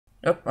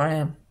Nope, I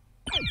am.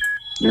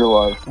 You're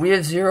live. We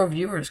had 0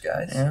 viewers,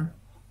 guys. Yeah.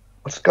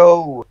 Let's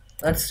go.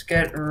 Let's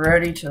get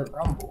ready to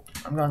rumble.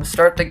 I'm going to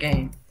start the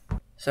game.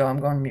 So I'm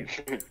going to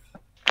mute.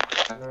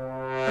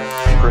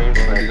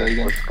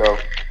 Let's go.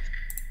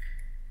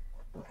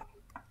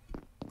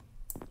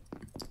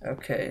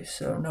 Okay,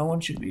 so no one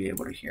should be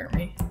able to hear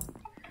me.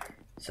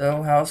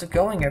 So how's it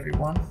going,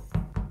 everyone?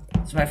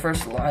 It's my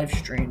first live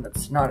stream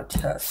that's not a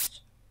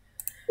test.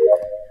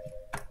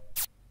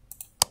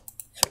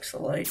 Fix the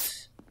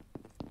lights.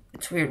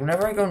 It's weird.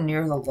 Whenever I go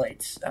near the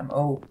lights, I'm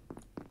always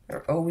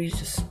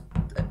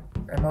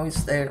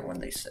there when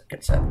they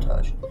get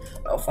sabotaged.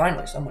 Oh,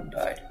 finally, someone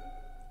died.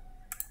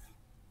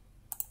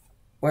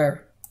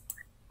 Where?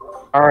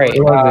 All right,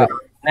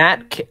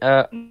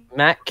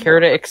 Matt, care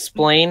to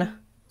explain?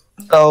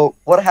 So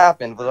what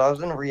happened was I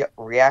was in a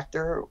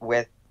reactor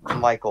with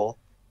Michael,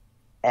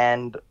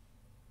 and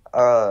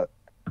I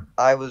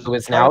was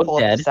trying to pull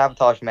up the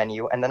sabotage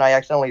menu, and then I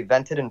accidentally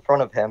vented in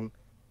front of him,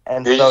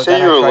 and Did so you say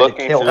then you were I tried to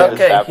looking kill through him.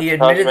 the Okay, he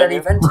admitted that he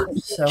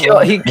vented.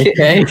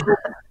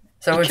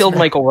 So He killed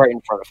Michael right in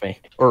front of me.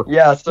 Or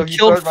yeah, so he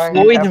killed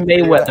Floyd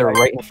Mayweather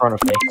right in front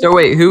of me. So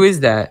wait, who is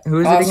that? Who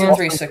is it again?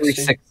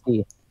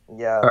 360.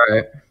 Yeah. All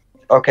right.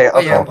 Okay, Oh,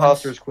 yeah,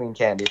 imposter's Queen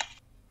Candy.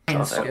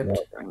 Ryan skipped.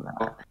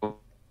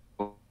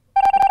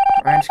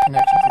 Ryan's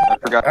connection. I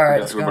forgot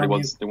Alright, who everybody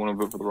was. They want to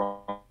vote for the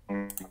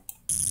wrong.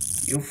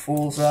 You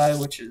Fool's Eye,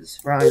 which is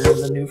Ryan and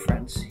the new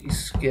friends. He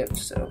skipped,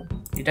 so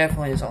he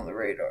definitely is on the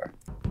radar.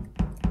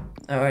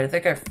 Oh, wait, I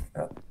think I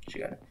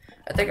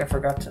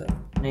forgot to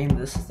name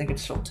this. I think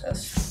it's still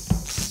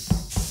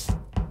test.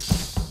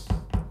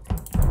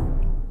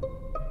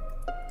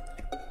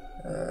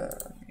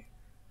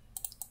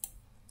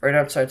 Right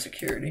outside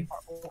security.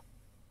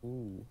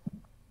 Ooh.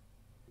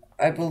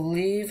 I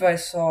believe I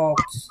saw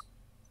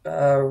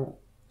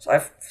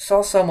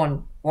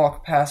someone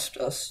walk past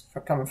us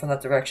coming from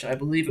that direction. I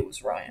believe it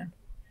was Ryan.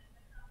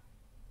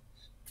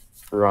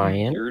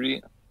 Ryan?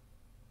 Security?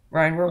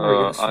 Ryan, where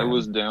were you? I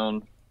was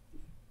down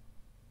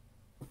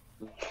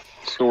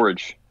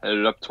storage,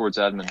 headed up towards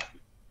admin.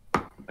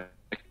 I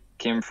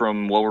came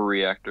from lower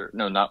reactor.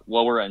 No, not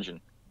lower engine.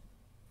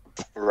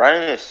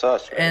 Ryan is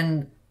sus, right?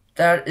 And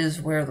that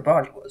is where the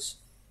body was.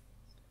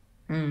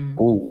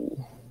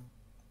 Ooh.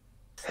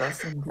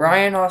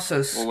 Ryan also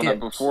Well, skipped.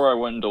 before I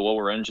went into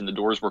lower engine, the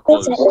doors were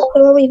closed.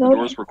 Are we The voting?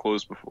 doors were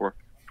closed before.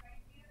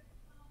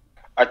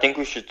 I think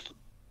we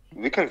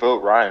can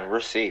vote Ryan. We're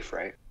safe,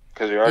 right?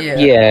 Because we already.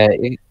 Yeah.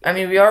 Yeah. I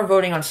mean, we are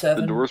voting on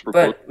 7, The doors were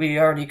but we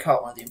already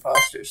caught one of the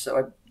imposters,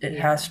 so it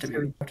has to be.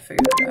 We have to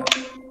figure that out.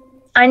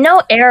 I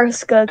know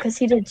Eric's good because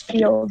he did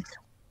Shield.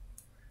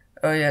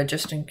 Oh yeah,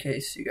 just in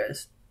case you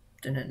guys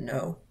didn't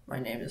know, my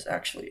name is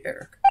actually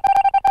Eric.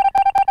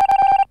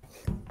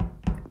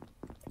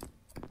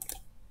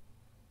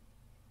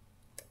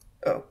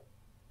 Oh.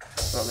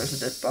 Well,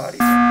 there's a dead body.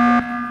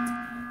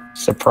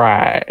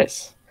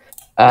 Surprise.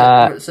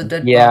 There's a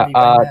dead body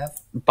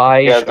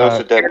right half. those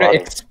are dead care to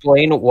bodies.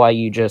 explain why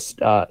you just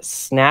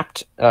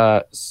snapped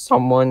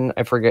someone,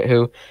 I forget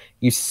who.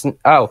 You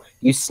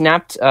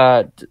snapped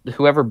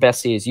whoever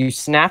Bessie is. You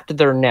snapped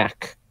their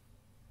neck.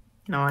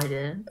 No, I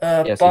didn't.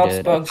 Yes, Bob's you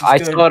did. Bugs is I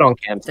good. saw it on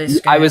camp. They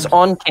I was scanned.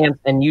 on camp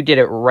and you did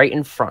it right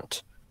in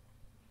front.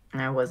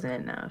 That wasn't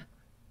enough.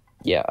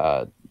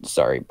 Yeah,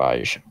 sorry,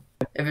 Baj.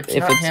 If it's if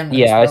not it's- him, then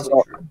yeah, it's I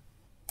probably saw-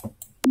 true.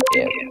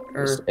 Yeah.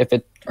 Or If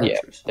it yeah,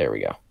 Archers. there we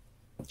go.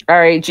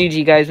 Alright,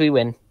 GG guys, we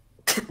win.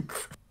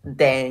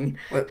 Dang.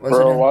 Was it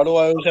Bro, him? why do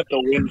I always have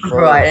to win first?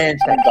 Bro, I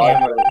didn't check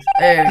cameras.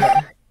 There you go.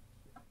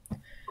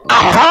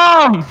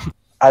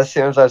 As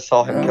soon as I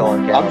saw him kill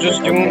him, I'm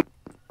just doing.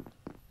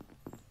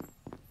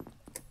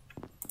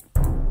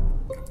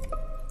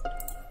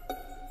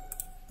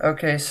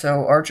 Okay,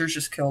 so Archer's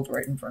just killed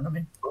right in front of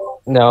me.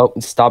 No,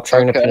 stop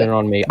trying to Okay. pin it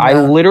on me. I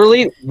No.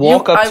 literally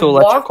walk up to I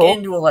electrical. walk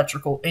into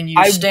electrical, and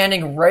you're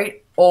standing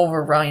right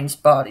over Ryan's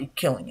body,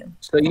 killing him.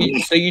 So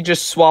you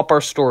just swap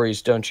our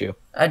stories, don't you?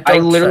 I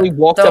don't literally try-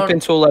 walked up don't-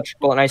 into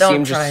electrical and I see don't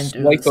him try just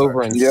and do swipe this,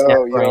 over and Yo, snap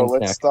yo, Ryan's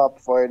let's neck. stop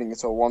fighting.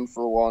 It's a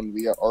 1-for-1.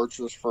 We got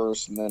Archers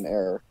first and then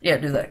Air. Yeah,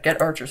 do that.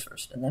 Get Archers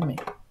first, and then me.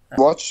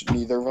 Watch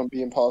neither of them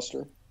be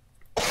imposter.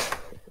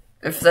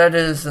 If that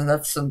is, then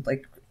that's some,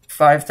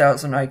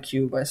 5,000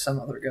 IQ by some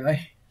other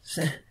guy.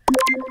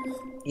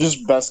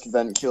 Just best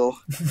vent kill.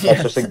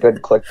 That's just a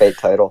good clickbait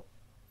title.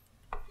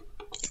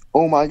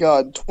 Oh my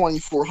god,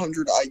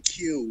 2400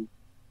 IQ.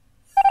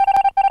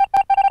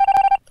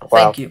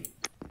 Wow. Thank you.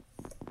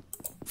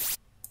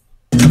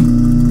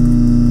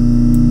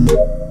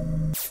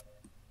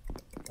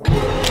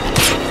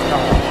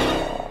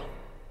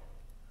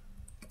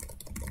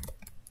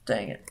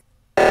 Dang it.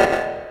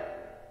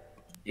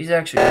 He's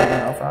actually going to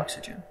win off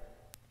oxygen.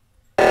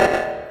 He's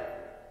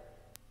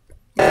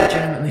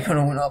legitimately going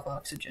to win off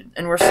oxygen.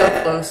 And we're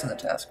so close in the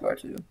taskbar,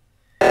 too.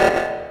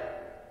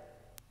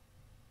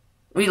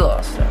 We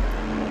lost that.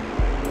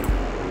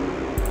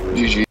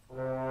 GG.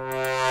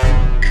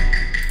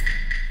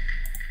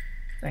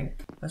 I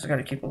just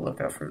gotta keep a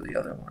lookout for who the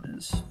other one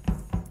is.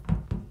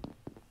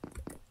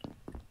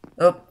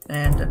 Oh,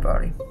 and dead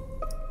body.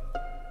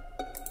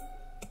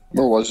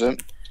 What was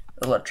it?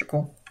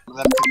 Electrical. I'm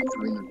gonna pick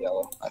green or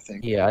yellow, I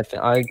think. Yeah,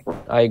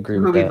 I agree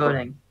Who with are we that.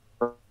 voting?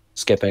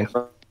 Skipping.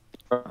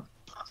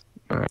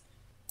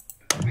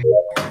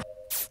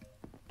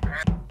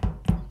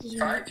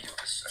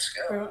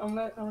 Bro, I'm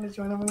gonna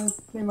join. I'm gonna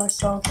name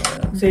myself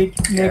Big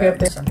Nigga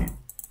Big.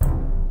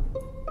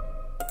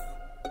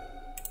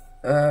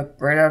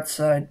 Right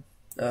outside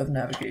of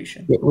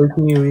navigation. Where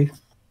can you leave?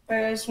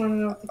 I just want to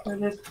know what the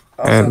code is.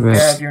 Also, Miss.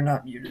 Gav, you're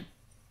not muted.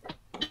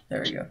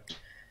 There you go.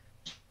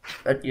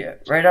 But yeah,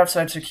 right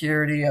outside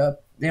security.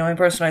 The only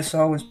person I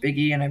saw was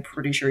Biggie, and I'm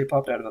pretty sure he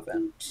popped out of a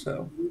vent.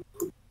 So.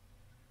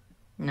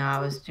 No, I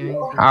was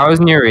doing. I was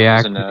near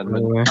reactor. an admin. by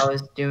the way. I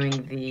was doing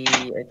the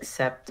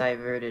accept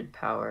diverted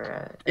power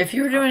at. If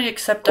you were doing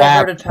accept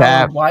Tap, diverted power,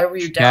 tap, why were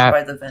you down tap.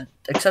 by the vent?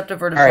 Accept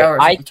diverted All right, power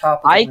is at the top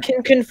of the I vent.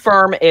 can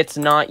confirm it's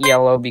not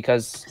yellow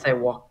because I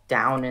walked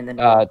down and then.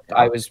 I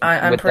was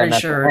I'm with pretty them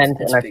at sure the end,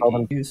 it's and I told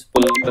them.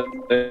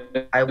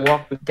 Biggie. I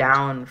walked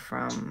down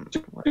from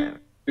whatever.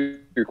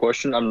 Your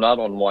question? I'm not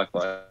on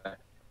Wi-Fi.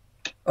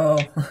 Oh,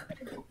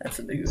 that's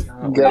a big. Get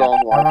on Come on,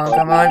 Wi-Fi.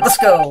 come on, let's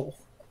go.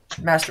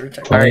 Master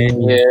attack. All right,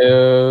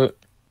 you.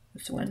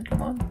 Let's win.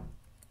 Come on.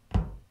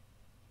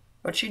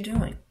 What's she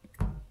doing?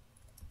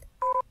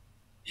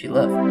 She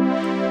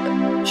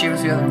left. She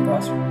was the other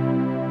imposter.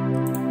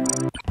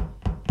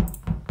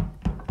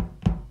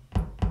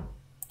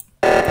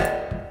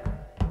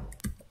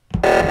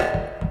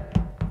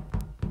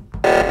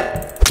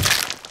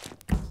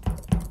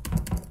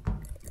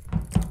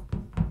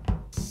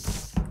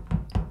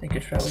 I think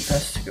it's probably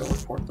best to go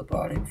report the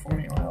body before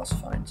anyone else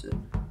finds it.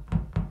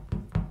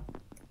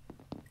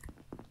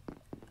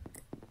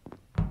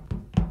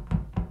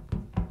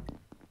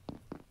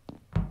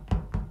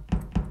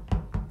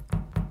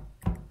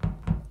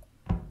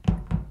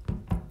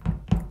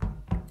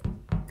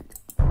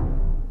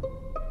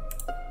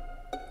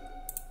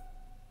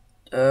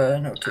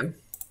 No, 2.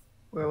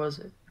 Where was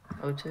it?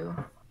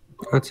 O2?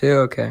 Oh, two?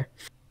 Okay.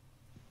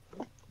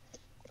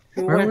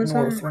 Who Where went was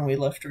north I? when we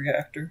left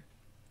reactor?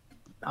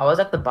 I was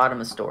at the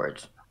bottom of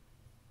storage.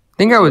 I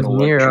think I was An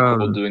near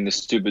electrical doing the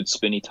stupid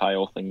spinny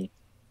tile thingy.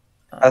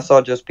 I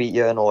saw just beat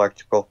you in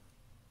electrical.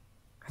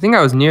 I think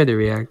I was near the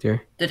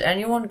reactor. Did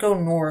anyone go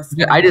north?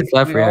 Yeah, I just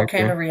left we all reactor.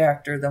 came to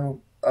reactor, then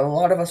a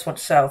lot of us went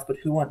south, but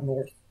who went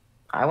north?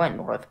 I went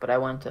north, but I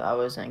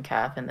was in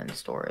CAF and then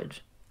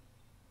storage.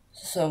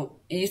 So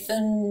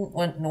Ethan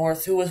went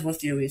north. Who was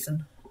with you,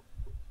 Ethan?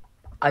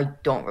 I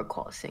don't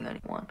recall seeing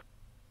anyone.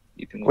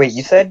 Wait,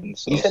 you said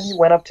you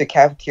went up to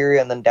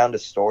cafeteria and then down to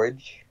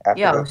storage? After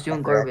Yeah, I the- was doing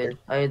after reactor? garbage.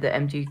 I had the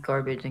empty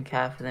garbage in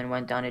CAF and then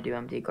went down to do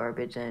empty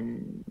garbage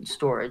and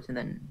storage, and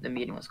then the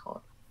meeting was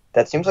called.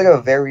 That seems like a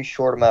very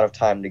short amount of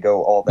time to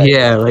go all that.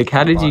 Yeah, distance. like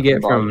how did you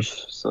get from?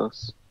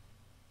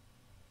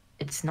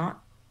 It's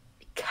not.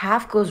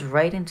 CAF goes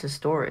right into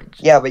storage.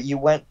 Yeah, but you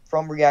went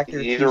from reactor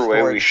Either to way, we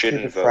storage to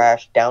shouldn't the vote.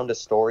 trash down to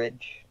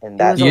storage, and It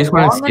that. was You a just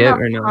wanna long skip enough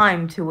or no?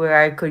 time to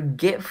where I could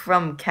get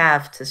from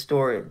CAF to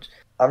storage.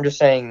 I'm just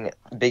saying,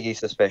 Biggie's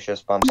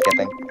suspicious, but I'm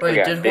skipping. Wait,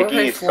 Yeah, did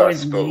Jorge Biggie Floyd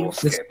sus, but we'll leave?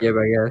 Just skip. skip,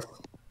 I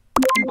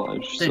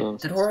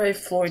guess. Did Jorge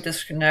Floyd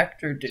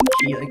disconnect, or did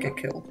he like get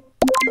killed?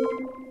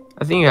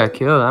 I think he got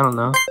killed. I don't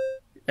know.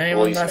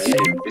 Anyone he's not see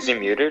muted. him? Is he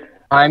muted?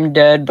 I'm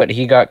dead, but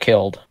he got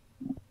killed.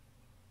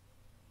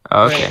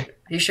 Oh, okay. Wait,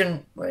 he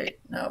shouldn't. Wait,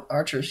 no,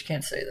 archers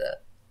can't say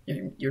that.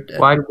 You're dead.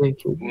 Why did they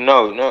kill you?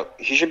 No,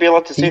 he should be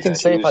allowed to He say can that.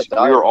 say He was- if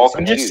I we were all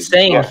I'm confused. just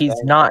saying Yeah.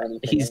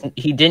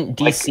 he didn't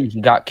DC.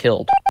 He got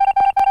killed.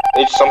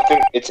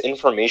 It's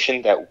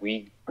information that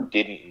we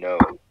didn't know.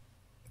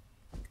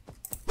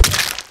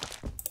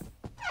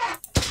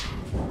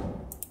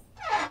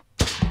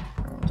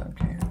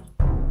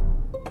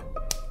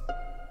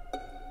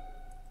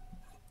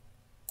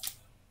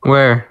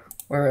 Where?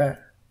 Where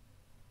at?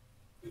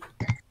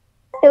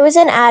 It was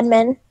an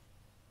admin.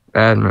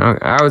 Bad man.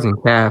 I was in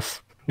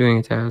CAF doing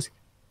a task.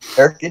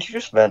 Eric, did you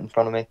just vent in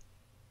front of me?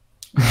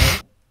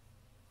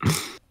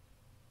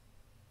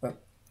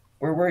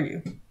 Where were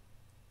you?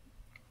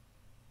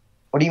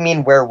 What do you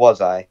mean, where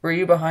was I? Were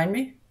you behind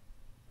me?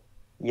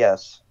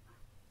 Yes.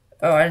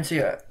 Oh, I didn't see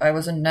you. I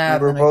was in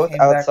nav, We were and I both came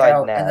back outside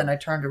out, nav. and then I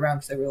turned around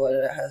because I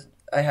realized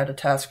I had a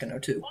task in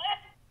O2.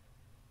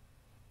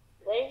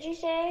 What did you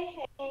say?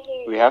 I can't hear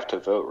you. We have to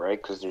vote,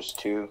 right? Because there's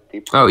 2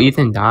 people. Oh,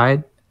 Ethan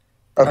died.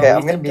 Okay, Oh, I'm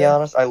gonna Ethan be did?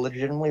 honest. I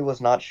legitimately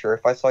was not sure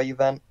if I saw you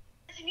vent.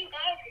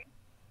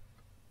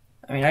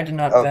 I mean, I did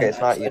not Okay, vent, it's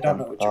not so I don't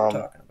know Ethan. what you were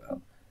talking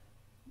about.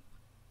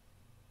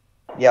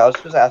 Yeah, I was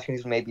just asking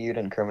because maybe you'd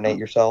incriminate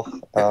yourself.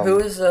 Who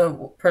is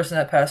the person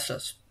that passed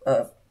us?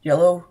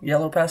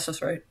 Yellow passed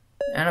us, right?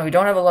 I know we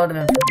don't have a lot of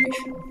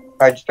information.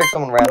 Alright, just pick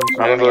someone random.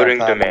 So I'm we're running out of voting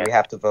time, and demand. We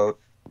have to vote.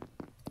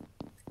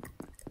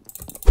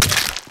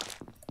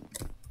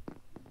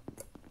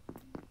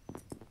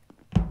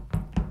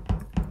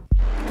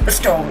 Let's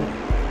go.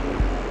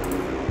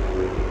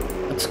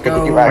 Let's Did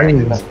go. you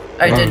actually vent?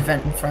 I did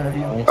vent in front of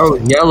you. Oh,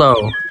 yellow.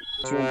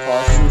 2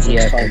 imposters.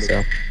 Yeah, I it's think fine.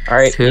 so. All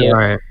right. Two. Yep. All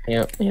right.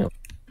 Yep.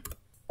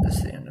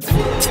 That's the end of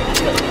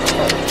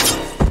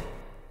it.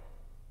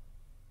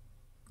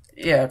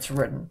 Yeah, it's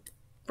written.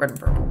 Red and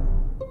purple.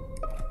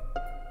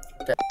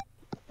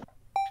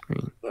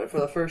 But for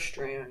the first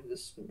stream,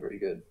 this has been pretty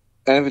good.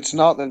 And if it's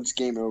not, then it's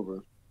game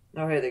over.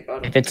 Oh, hey, they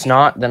got it. If it's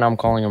not, then I'm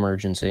calling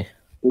emergency.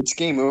 It's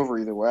game over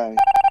either way.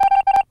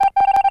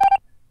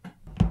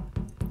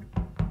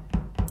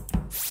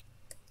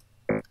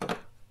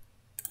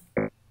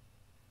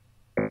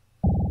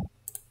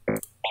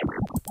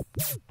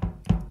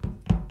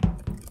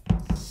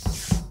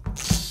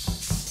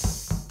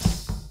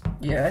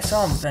 Yeah, I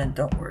saw him vent.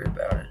 Don't worry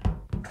about it.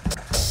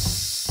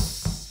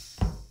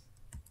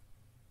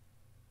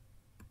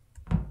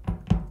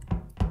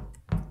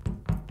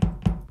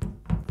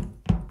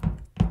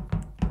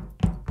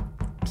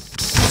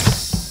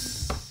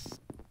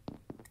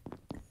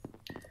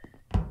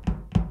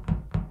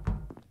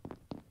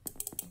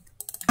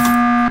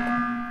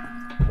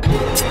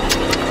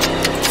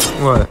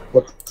 What?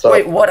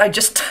 Wait, what? I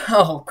just...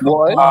 Oh, come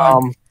What?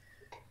 on.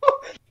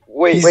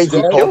 Wait, he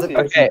killed killed you.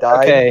 him. He died.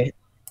 Okay.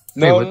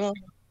 No.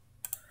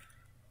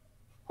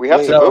 We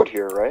have to So- vote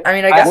here, right? I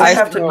mean, I guess I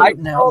have to no, vote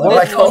now. Though.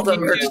 I called the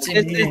emergency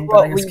This is meeting, but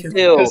what I guess we Kip-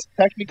 do. Because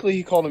technically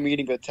he called a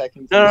meeting, but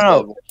technically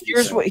No.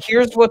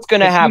 Here's what's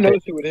gonna Who happen.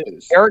 knows who it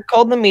is? Eric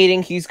called the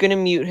meeting. He's gonna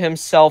mute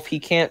himself. He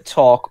can't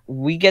talk.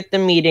 We get the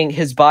meeting.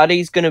 His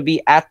body's gonna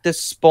be at the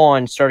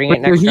spawn starting at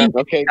Wait, next did he- round.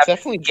 Okay, it's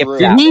definitely Skip Drew.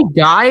 that. Didn't he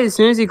die as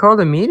soon as he called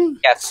a meeting?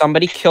 Yeah,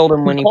 somebody killed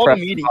him when He he called a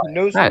pressed. meeting. He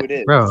knows who That- it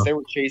is. bro. They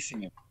were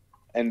chasing him.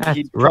 And That's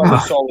he probably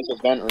rough. saw his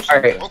event or All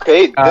something. right.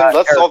 Okay, then let's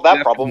Eric, solve that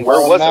Matt, problem.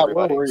 Where was Matt,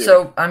 everybody? where were you?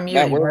 So, I'm Matt,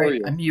 muting, where were right?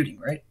 you? I'm muting,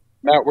 right?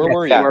 Matt, where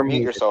were you? Yeah, We're mute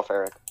muted. yourself,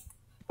 Eric.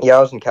 Yeah,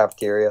 I was in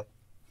cafeteria.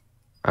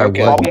 I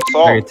Okay. was. Problem I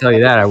solved. can tell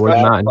you that I was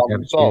Matt, not in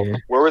problem solved.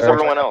 cafeteria. Where was Eric.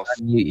 everyone else?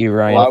 Mute you, Well,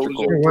 I Ryan.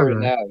 was Where over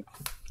was it I? now.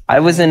 I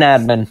was an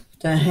admin.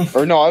 Dang.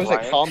 Or no, I was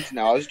at Ryan? comms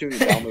now. I was doing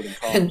downloading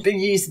And comms. Big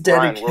E's dead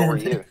Ryan, again. where were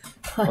you?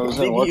 I was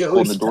Big in E electrical and the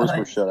always doors dies.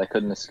 were shut. I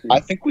couldn't escape. I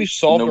think we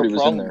solved Nobody our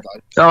was in problem. there.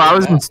 guys. Oh, I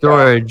was in Matt-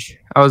 storage.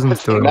 I was in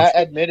storage. Matt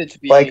admitted to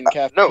being Like, in No,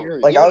 cafeteria.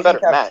 Like, I even was in better,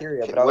 Matt.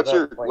 cafeteria, but I was What's at,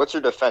 your like- what's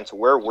your defense?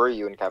 Where were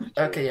you in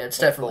cafeteria? Okay, yeah, it's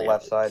Like, definitely the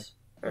left side.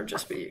 Or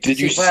just be. Did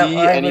you Well, see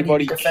I would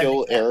anybody defend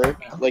kill it. Eric?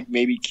 Like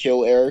maybe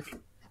kill Eric?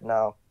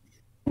 No.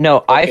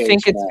 No, I Okay,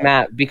 think it's it's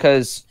Matt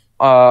because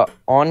on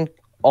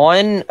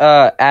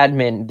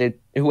admin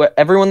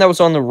everyone that was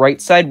on the right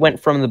side went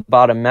from the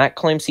bottom. Matt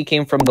claims he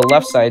came from the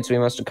left side, so he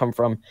must have come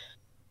from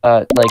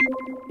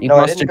he No,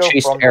 I must didn't have go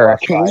chased from the Eric.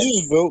 left Can we side.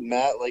 just vote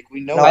Matt? Like we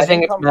know. No, I I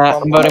think didn't it's come Matt.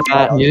 from I'm the voting left side.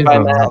 Matt. I was Yeah. Bye,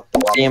 coming Matt. out the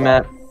left See you, side.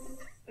 Matt.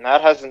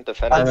 Matt hasn't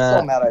defended. I'm Matt.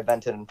 so mad I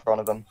vented in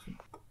front of him.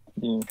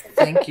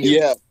 Thank you.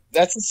 Yeah,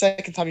 that's the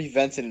second time he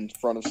vented in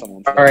front of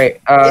someone. All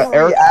right, Didn't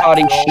Eric's react,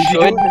 body though. should Did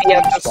you be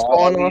at the respond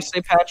spawn at unless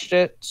they patched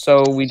it,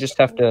 so we just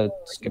have to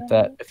skip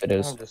that if it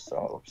is. I'm just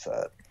so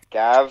upset.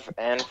 Gav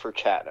and for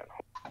chat at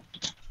home.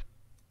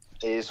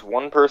 Is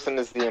one person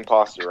is the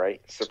imposter,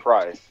 right?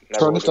 Surprise.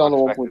 Never Turn this would've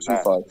down to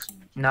expected that. 1.25.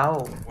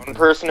 No. One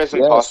person is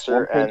Yes,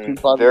 imposter, and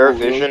 1.25 their will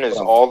vision really is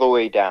down. all the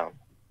way down.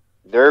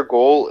 Their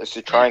goal is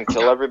to try and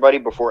kill everybody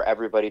before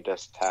everybody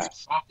does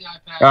tasks.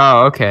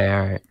 Oh, okay, all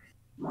right.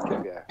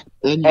 Yeah.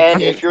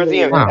 And if you're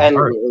the Wow, and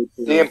alright.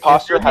 the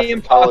imposter If has you're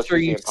to the tell us imposter,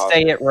 who's the you imposter.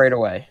 say it right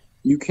away.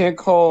 You can't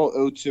call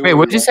O2. Wait,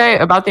 what did you say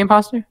about the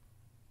imposter?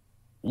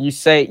 You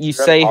say You're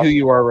who imposter.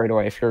 you are right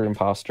away if you're an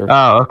imposter.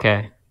 Oh,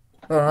 okay.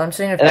 Well, I'm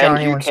seeing if And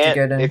Johnny you wants to can't.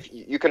 get in. If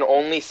you can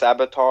only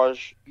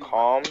sabotage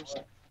comms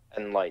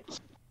and lights.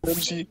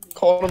 Emergency.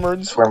 Call an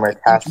emergency. Swimmer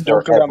tasks Don't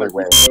are go down there.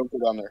 everywhere. Don't go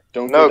down there.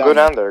 Don't No, go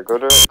down there. Go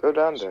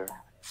down there.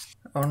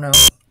 Oh no.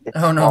 It's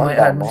Oh no, all my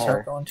down admin's there.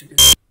 not going too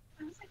good.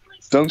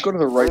 Don't go to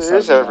the right Where side.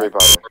 is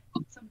everybody?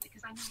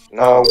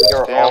 No, we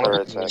are stay on the all-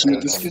 right side.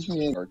 Dude, this gives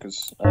me anger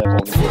because I have all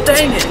the.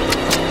 Dang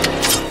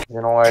it!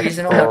 You know what? He's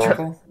in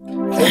electrical.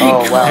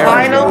 Oh wow.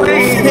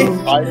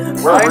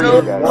 Finally! Where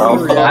were you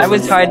guys? I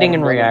was hiding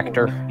in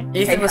reactor.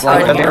 Ethan was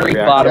Like hiding the very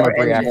in bottom of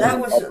reactor. reactor. That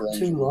was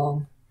too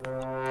long.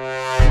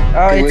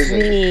 Oh, it's Who is it?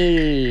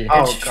 me.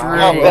 Oh, It's God.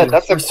 Not true. bad.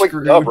 That's a We're quick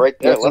screwed. dub right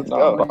there. That's Let's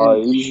not go.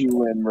 bad. Easy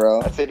win,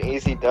 bro. That's an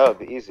easy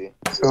dub. Easy.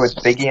 So it's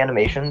Biggie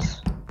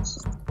Animations.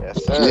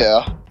 Yes, sir.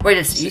 Yeah. Wait,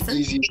 it's It's Ethan?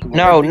 easy.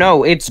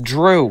 No, it's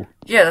Drew.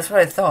 Yeah, that's what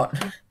I thought.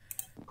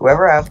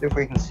 Whoever asked if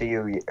we can see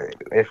you,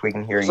 if we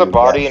can hear There's you. a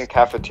body yes. in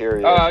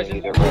cafeteria. Oh, if you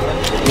need it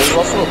right There's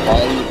also a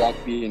body about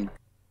being.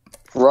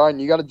 Ryan,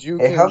 you gotta juke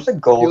Hey, him. how's the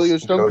ghost?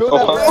 Helios, don't go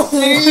ghost-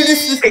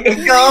 that way.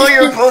 Go,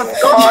 you're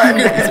both gone!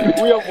 We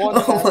have one.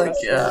 Oh my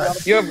task.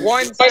 god. You have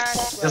one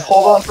task. Just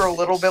hold on for a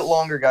little bit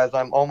longer, guys.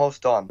 I'm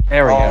almost done.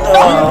 There we go.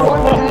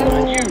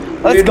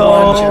 Oh. Let's Good go.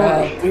 one,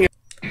 Chad. We-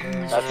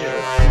 That's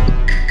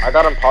it. I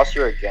got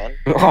imposter again.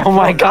 Oh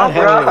my god. We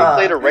bruh.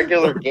 played a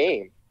regular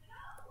game.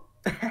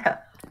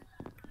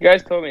 You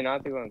guys told me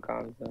not to go in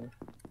comms, though.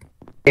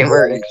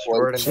 Gamer Shame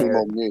extraordinaire.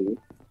 on me.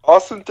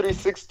 Austin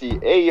 360.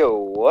 Ayo,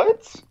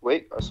 what?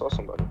 Wait, I saw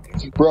somebody.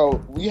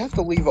 Bro, we have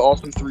to leave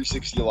Austin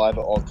 360 alive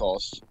at all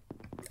costs.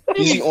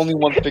 He's the only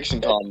one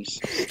fixing comms.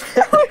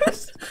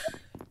 Austin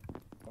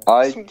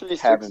I haven't.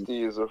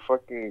 360 is a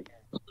fucking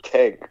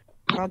keg.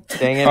 God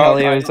dang it,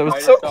 Helios. I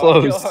was so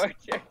close.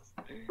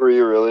 Were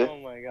you really? Oh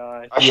my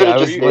god. I should Yeah, I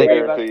have was just like- stayed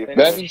there until you.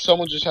 That means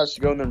someone just has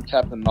to go in there and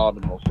tap the knob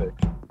and they'll fix.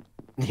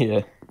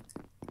 Yeah.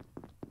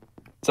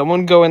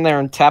 Someone go in there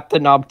and tap the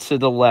knob to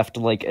the left,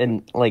 like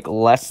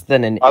less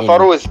than an. I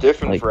thought it was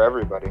different for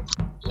everybody.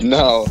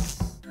 No.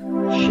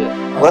 Shit.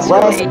 Let's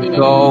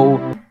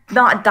go.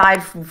 Not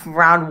died from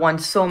round 1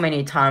 so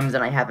many times,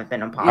 and I haven't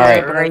been imposter.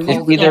 Alright, Right?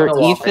 it's either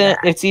Ethan.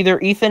 It's either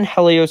Ethan,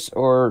 Helios,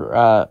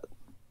 or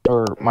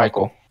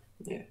Michael.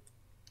 Yeah.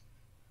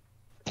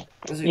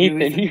 Was it you,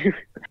 Ethan, Ethan?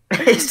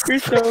 you're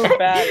so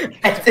bad.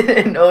 I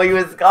didn't know he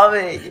was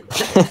coming.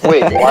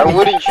 Wait, why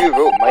wouldn't you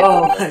vote Michael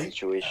Oh in that my-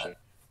 situation?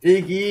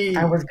 Biggie.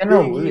 I was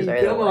gonna lose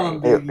either Come way. on,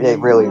 It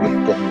Biggie. really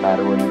didn't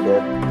matter what he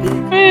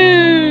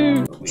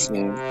did.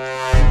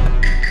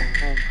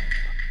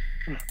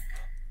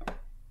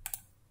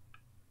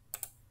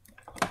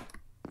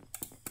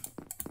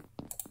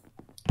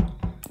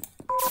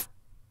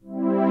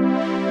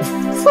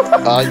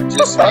 I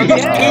just.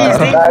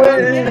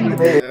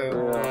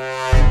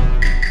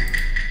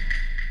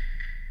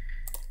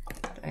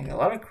 Dang, a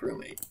lot of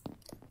crewmate.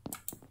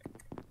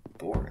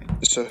 Boring.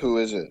 So who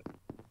is it?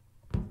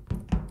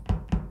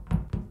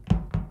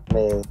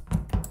 Me.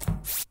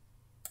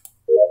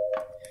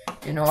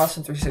 You know,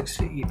 Austin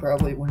 360, he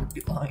probably wouldn't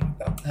be lying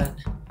about that.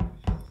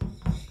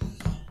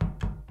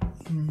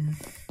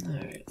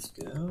 Alright, let's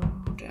go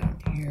down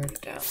here to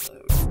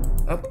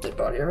download. Oh, dead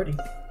body already.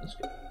 Let's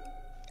go.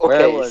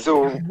 Okay,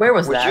 so Where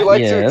was would that? you like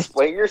to Yes.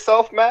 explain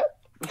yourself, Matt?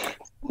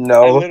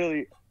 No.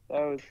 That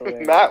was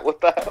hilarious. Matt,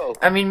 what the hell?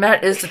 I mean,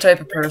 Matt is the type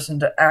of person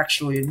to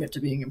actually admit to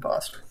being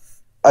imposter.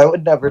 I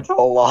would never tell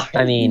a lie.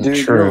 I mean,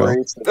 Dude, true. you're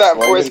racist. That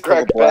Why voice you gonna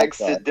crack kill a black begs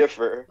to guy?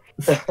 differ.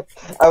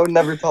 I would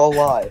never tell a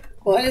lie.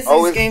 Why is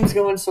Oh, these it's- games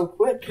going so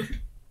quick?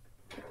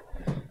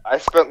 I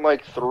spent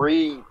like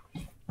 3...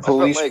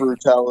 Police like-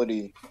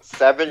 brutality.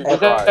 7 Was,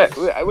 tries.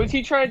 was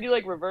he trying to do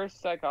like reverse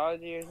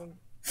psychology or something?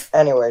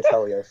 Anyway,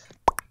 Helios.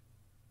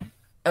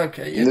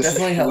 Okay, yeah, This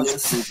definitely is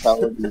Helios. police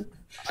brutality.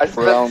 I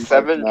Brown spent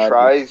 7 matter.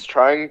 tries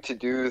trying to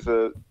do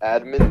the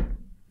admin,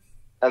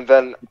 and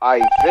then I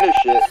finish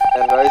it,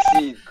 and I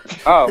see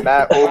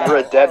Matt over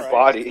a dead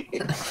body.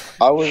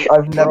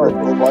 I've never.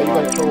 Why you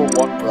gotta kill a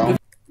one round?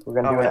 We're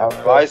gonna do an outro.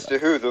 Advice to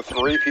who? The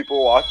 3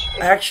 people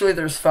watching? Actually,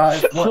 there's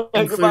 5, one,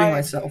 including Goodbye.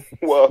 myself.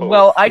 Whoa.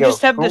 Well, I Yo,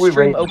 just have who the we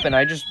stream raiding? open.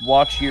 I just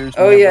watch yours.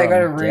 Oh yeah, I whenever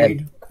got a I'm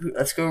raid.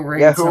 Let's go raid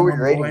Yeah, who are we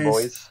someone, raiding, boys.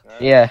 boys?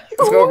 Yeah.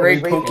 Let's go raid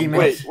Who are we raiding?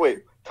 Pokemon. Wait,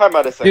 time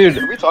out a second. Dude.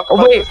 Can we talk Oh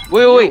about wait, this?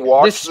 wait, You wait.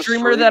 watch The the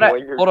streamer stream that I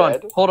when you're hold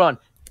dead? on.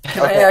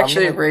 Can Okay, I I'm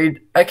actually gonna- raid?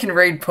 I can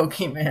raid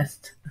Pokemon.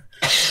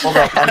 Hold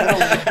up, I'm gonna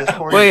leave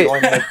Discord Wait, and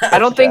join the I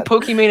don't think chat.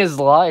 Pokimane is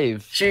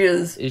live. She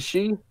is. Is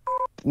she?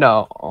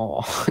 No.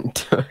 Oh,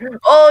 dude.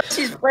 Oh,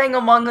 she's playing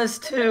Among Us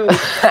too.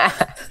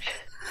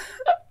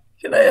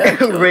 Can I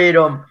actually Raid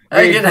him. I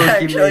Raid can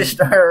actually Pokemon.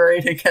 start a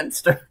raid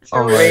against her.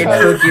 Oh my Raid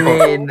God.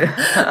 Pokemon.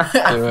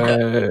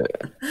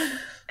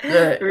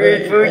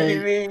 Raid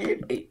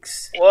Pokemon.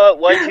 X. What?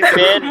 Why'd you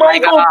ban?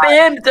 Michael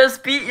banned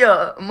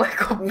Despia.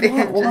 Michael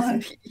banned Why?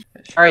 Despia.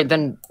 All right,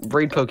 then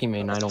raid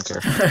Pokimane. I don't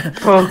care.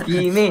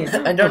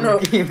 Pokemon. I don't know.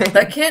 Pokemon.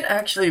 That can't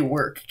actually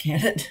work,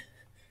 can it?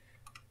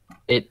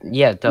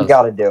 Yeah, it does. You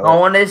gotta do I it.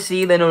 want to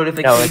see the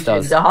notification. No, it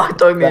does. The Hot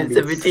Dog Man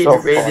That'd be 17 so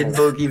rated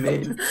funny.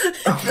 Pokemon.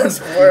 It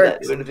doesn't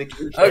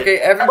work. Okay,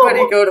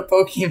 everybody go to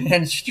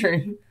Pokemon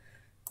stream.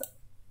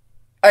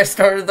 I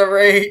started the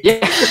raid. Yeah.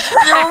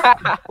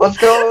 Let's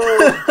go!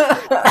 The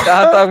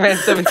Hot Dog Man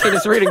 17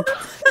 is reading.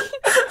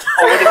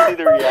 I want to see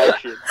the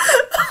reaction.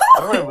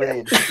 How do I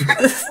raid?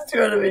 This is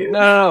gonna be.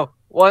 No.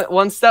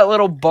 Once that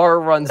little bar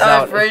runs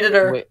out. I've raided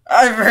her. Wait.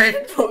 I've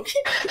raided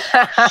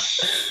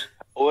Pokemon.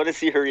 I want to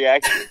see her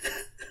reaction.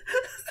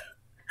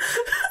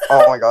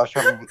 Oh my gosh,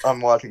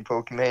 I'm watching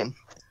Pokemon.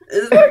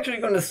 Is it actually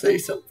going to say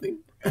something?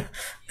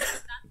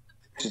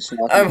 It's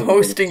not I'm gonna-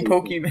 hosting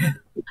Pokemon.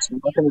 It's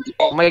not gonna do-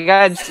 Oh my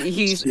God,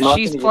 she's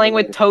playing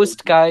with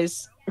Toast,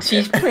 guys.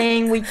 She's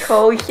playing with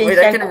Toast. Wait,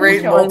 I can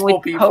raid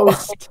multiple people.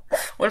 Toast.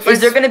 What if Is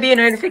I there going to be a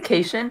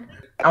notification?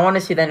 I want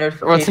to see that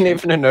It wasn't notification.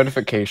 even a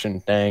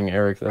notification. Dang,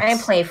 Eric. I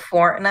That's... play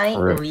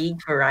Fortnite, Rip. League,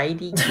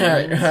 Variety.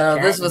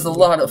 This was a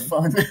lot of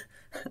fun.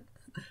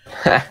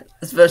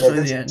 Especially Yeah,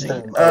 the this ending.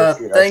 stream, I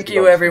see, Thank I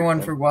you see.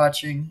 everyone for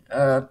watching.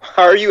 How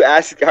are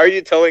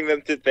you telling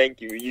them to thank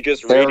you? You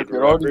just rated,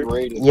 They're already remember?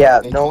 rated.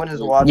 Yeah, no one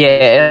is watching.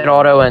 Yeah, it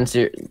auto ends.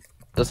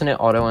 Doesn't it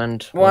auto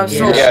end? Well, I'm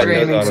still Yeah, it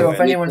streaming, does so auto if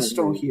end. anyone's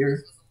still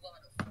here.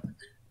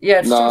 Yeah,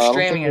 it's Nah, I still don't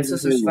streaming, think it's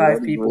just it's there's really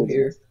 5 people rated.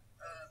 here.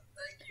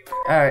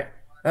 Alright.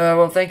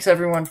 Well, thanks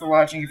everyone for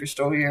watching if you're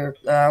still here.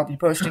 I'll be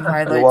posting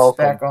highlights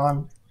welcome. back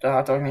on the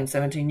Hot Dog Man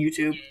 17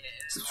 YouTube.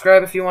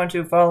 Subscribe if you want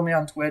to. Follow me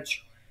on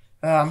Twitch.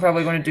 I'm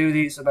probably going to do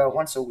these about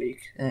once a week,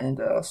 and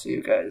I'll see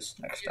you guys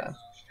next time.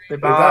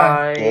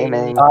 Goodbye.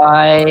 Gaming.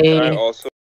 Bye. Also.